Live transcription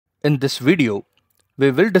In this video,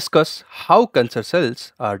 we will discuss how cancer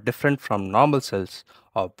cells are different from normal cells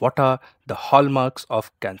or what are the hallmarks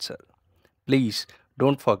of cancer. Please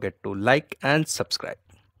don't forget to like and subscribe.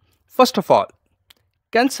 First of all,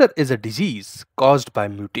 cancer is a disease caused by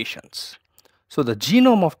mutations. So the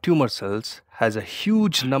genome of tumor cells has a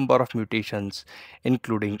huge number of mutations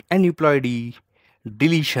including aneuploidy,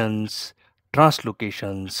 deletions,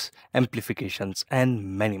 translocations, amplifications and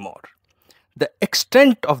many more. The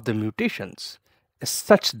extent of the mutations is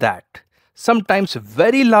such that sometimes a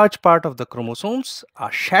very large part of the chromosomes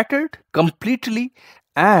are shattered completely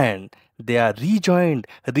and they are rejoined,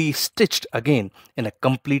 restitched again in a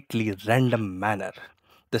completely random manner.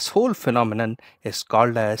 This whole phenomenon is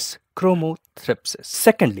called as chromothripsis.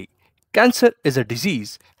 Secondly, cancer is a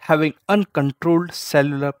disease having uncontrolled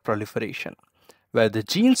cellular proliferation, where the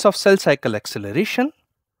genes of cell cycle acceleration,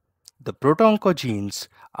 the proto-oncogenes,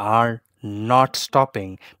 are not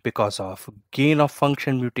stopping because of gain of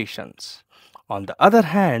function mutations. On the other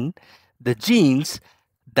hand, the genes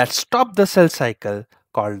that stop the cell cycle,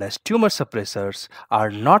 called as tumor suppressors,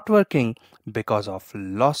 are not working because of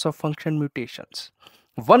loss of function mutations.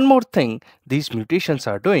 One more thing these mutations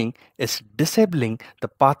are doing is disabling the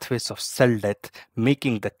pathways of cell death,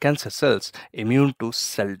 making the cancer cells immune to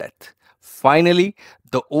cell death. Finally,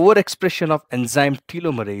 the overexpression of enzyme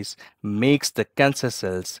telomerase makes the cancer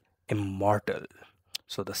cells immortal.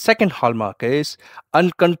 So the second hallmark is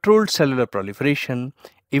uncontrolled cellular proliferation,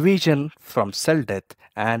 evasion from cell death,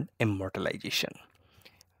 and immortalization.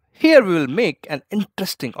 Here we will make an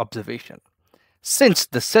interesting observation. Since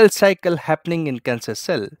the cell cycle happening in cancer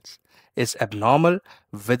cells is abnormal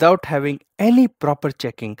without having any proper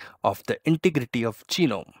checking of the integrity of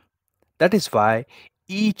genome, that is why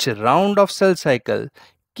each round of cell cycle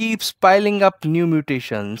keeps piling up new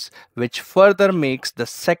mutations, which further makes the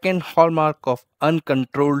second hallmark of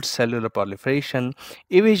uncontrolled cellular proliferation,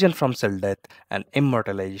 evasion from cell death, and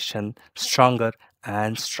immortalization stronger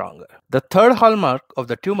and stronger. The third hallmark of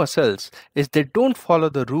the tumor cells is they don't follow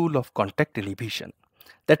the rule of contact inhibition.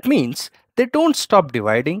 That means they don't stop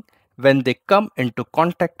dividing when they come into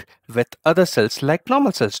contact with other cells like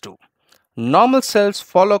normal cells do. Normal cells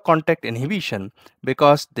follow contact inhibition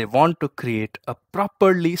because they want to create a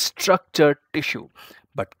properly structured tissue.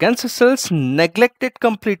 But cancer cells neglect it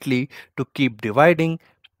completely to keep dividing,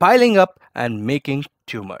 piling up, and making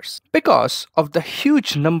tumors. Because of the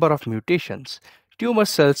huge number of mutations, tumor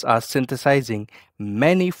cells are synthesizing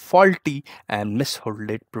many faulty and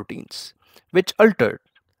misfolded proteins, which alter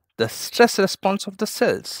the stress response of the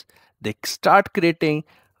cells. They start creating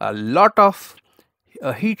a lot of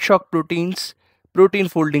heat shock proteins, protein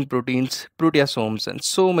folding proteins, proteasomes, and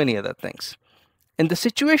so many other things. In the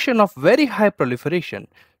situation of very high proliferation,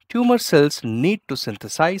 tumor cells need to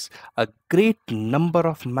synthesize a great number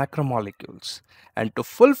of macromolecules. And to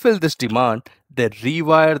fulfill this demand, they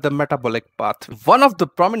rewire the metabolic path. One of the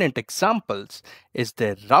prominent examples is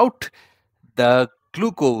they route the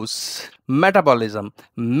glucose metabolism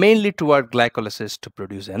mainly toward glycolysis to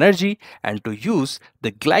produce energy and to use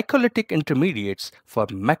the glycolytic intermediates for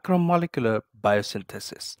macromolecular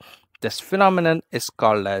biosynthesis. This phenomenon is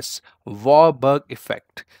called as Warburg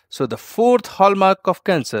effect. So the fourth hallmark of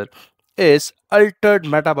cancer is altered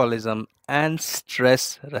metabolism and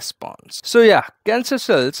stress response. So yeah, cancer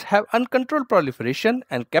cells have uncontrolled proliferation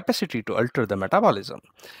and capacity to alter the metabolism.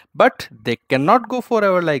 But they cannot go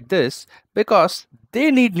forever like this because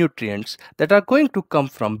they need nutrients that are going to come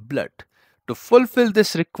from blood. To fulfill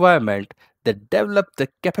this requirement, they develop the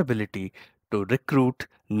capability to recruit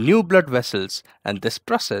new blood vessels, and this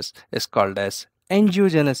process is called as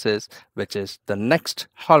angiogenesis, which is the next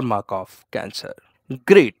hallmark of cancer.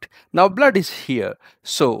 Great, now blood is here,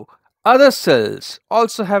 so other cells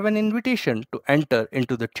also have an invitation to enter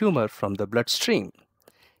into the tumor from the bloodstream.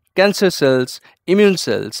 Cancer cells, immune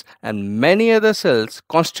cells, and many other cells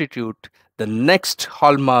constitute the next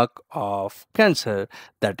hallmark of cancer,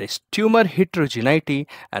 that is tumor heterogeneity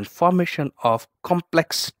and formation of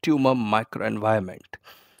complex tumor microenvironment.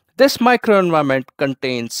 This microenvironment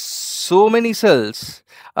contains so many cells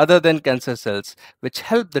other than cancer cells which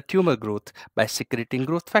help the tumor growth by secreting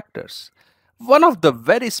growth factors. One of the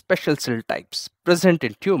very special cell types present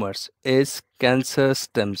in tumors is cancer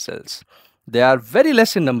stem cells. They are very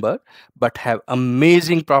less in number but have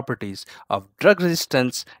amazing properties of drug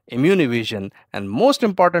resistance, immune evasion, and most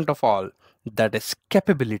important of all, that is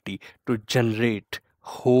capability to generate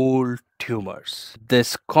whole tumors.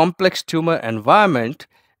 This complex tumor environment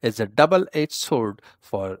is a double-edged sword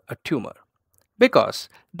for a tumor because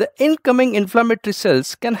the incoming inflammatory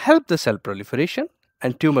cells can help the cell proliferation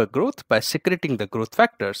and tumor growth by secreting the growth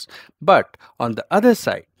factors, but on the other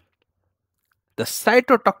side, the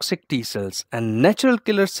cytotoxic T cells and natural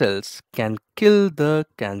killer cells can kill the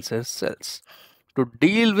cancer cells. To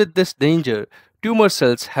deal with this danger, tumor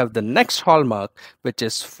cells have the next hallmark, which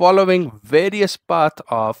is following various paths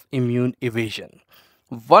of immune evasion.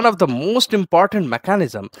 One of the most important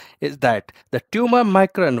mechanisms is that the tumor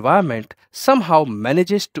microenvironment somehow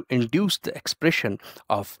manages to induce the expression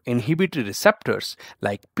of inhibitory receptors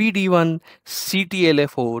like PD1,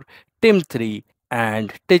 CTLA4, TIM3,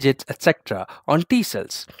 and TIGIT, etc. on T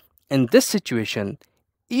cells. In this situation,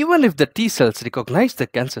 even if the T cells recognize the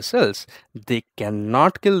cancer cells, they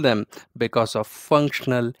cannot kill them because of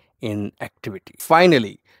functional inactivity.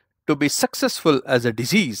 Finally, to be successful as a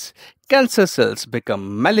disease, cancer cells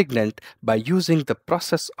become malignant by using the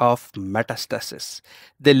process of metastasis.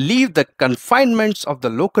 They leave the confinements of the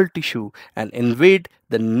local tissue and invade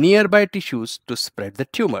the nearby tissues to spread the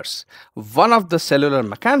tumors. One of the cellular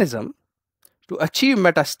mechanisms to achieve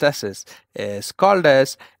metastasis is called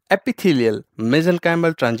as epithelial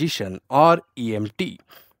mesenchymal transition or EMT,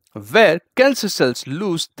 where cancer cells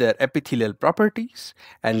lose their epithelial properties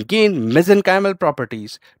and gain mesenchymal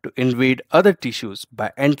properties to invade other tissues by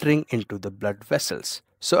entering into the blood vessels.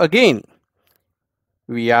 So again,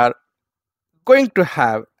 we are going to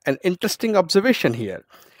have an interesting observation here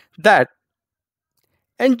that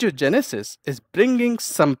angiogenesis is bringing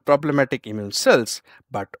some problematic immune cells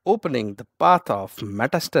but opening the path of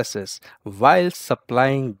metastasis while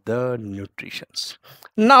supplying the nutritions.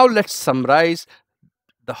 Now let's summarize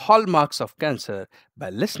the hallmarks of cancer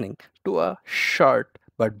by listening to a short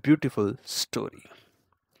but beautiful story.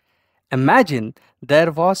 Imagine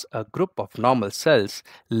there was a group of normal cells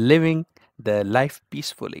living their life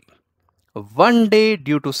peacefully. One day,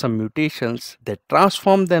 due to some mutations, they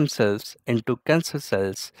transformed themselves into cancer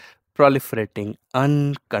cells, proliferating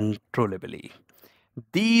uncontrollably.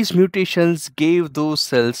 These mutations gave those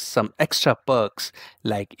cells some extra perks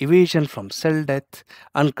like evasion from cell death,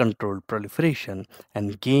 uncontrolled proliferation,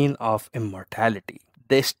 and gain of immortality.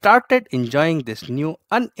 They started enjoying this new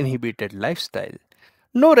uninhibited lifestyle.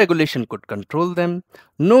 No regulation could control them,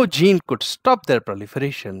 no gene could stop their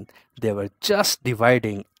proliferation. They were just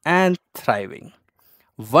dividing and thriving.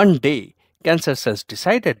 One day, cancer cells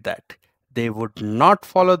decided that they would not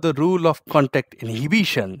follow the rule of contact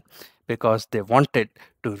inhibition because they wanted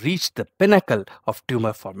to reach the pinnacle of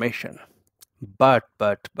tumor formation. But,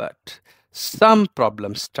 some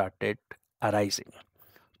problems started arising.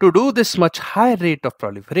 To do this much high rate of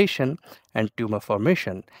proliferation and tumor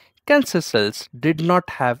formation, cancer cells did not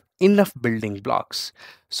have enough building blocks.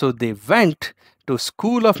 So they went to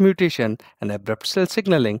School of Mutation and Abrupt Cell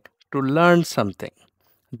Signaling to learn something.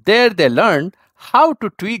 There they learned how to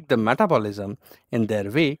tweak the metabolism in their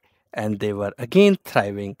way and they were again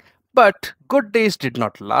thriving. But good days did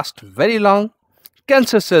not last very long.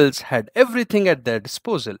 Cancer cells had everything at their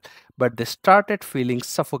disposal, but they started feeling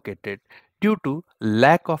suffocated due to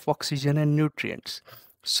lack of oxygen and nutrients.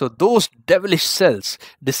 So those devilish cells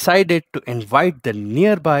decided to invite the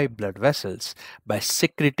nearby blood vessels by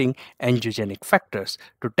secreting angiogenic factors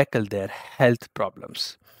to tackle their health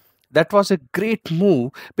problems. That was a great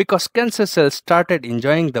move because cancer cells started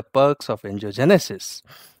enjoying the perks of angiogenesis.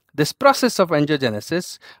 This process of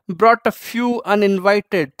angiogenesis brought a few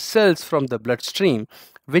uninvited cells from the bloodstream,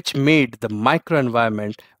 which made the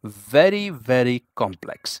microenvironment very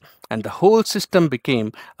complex, and the whole system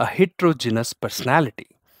became a heterogeneous personality.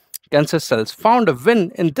 Cancer cells found a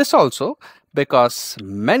win in this also because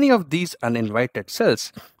many of these uninvited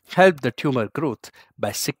cells help the tumor growth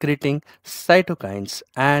by secreting cytokines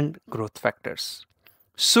and growth factors.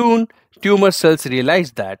 Soon, tumor cells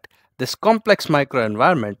realized that this complex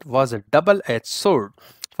microenvironment was a double-edged sword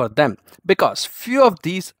for them because few of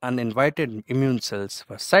these uninvited immune cells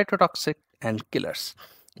were cytotoxic and killers.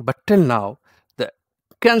 But till now, the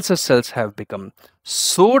cancer cells have become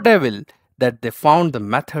so devil that they found the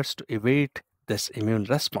methods to evade this immune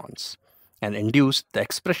response and induce the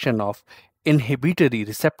expression of inhibitory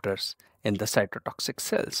receptors in the cytotoxic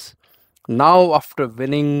cells. Now, after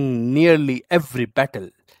winning nearly every battle,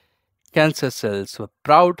 cancer cells were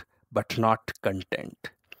proud but not content.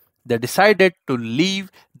 They decided to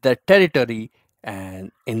leave their territory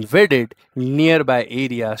and invaded nearby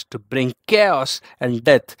areas to bring chaos and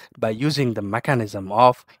death by using the mechanism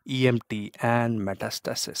of EMT and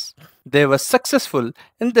metastasis. They were successful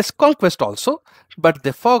in this conquest also, but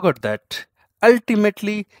they forgot that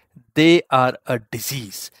ultimately they are a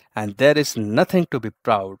disease and there is nothing to be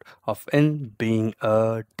proud of in being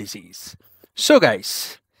a disease. So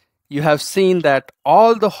guys, you have seen that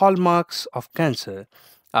all the hallmarks of cancer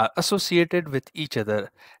are associated with each other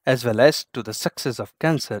as well as to the success of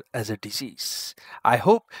cancer as a disease. I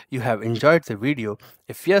hope you have enjoyed the video.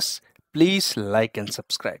 If yes, please like and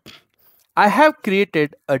subscribe. I have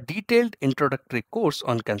created a detailed introductory course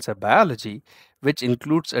on cancer biology, which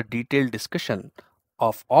includes a detailed discussion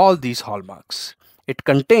of all these hallmarks. It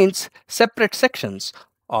contains separate sections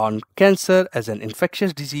on cancer as an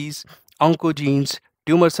infectious disease, oncogenes,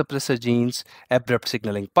 tumor suppressor genes, abrupt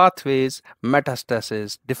signaling pathways,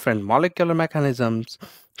 metastasis, different molecular mechanisms,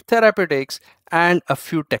 therapeutics, and a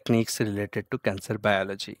few techniques related to cancer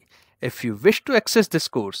biology. If you wish to access this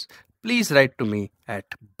course, please write to me at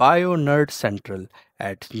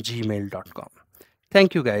bionerdcentral@gmail.com.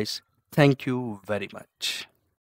 Thank you guys. Thank you very much.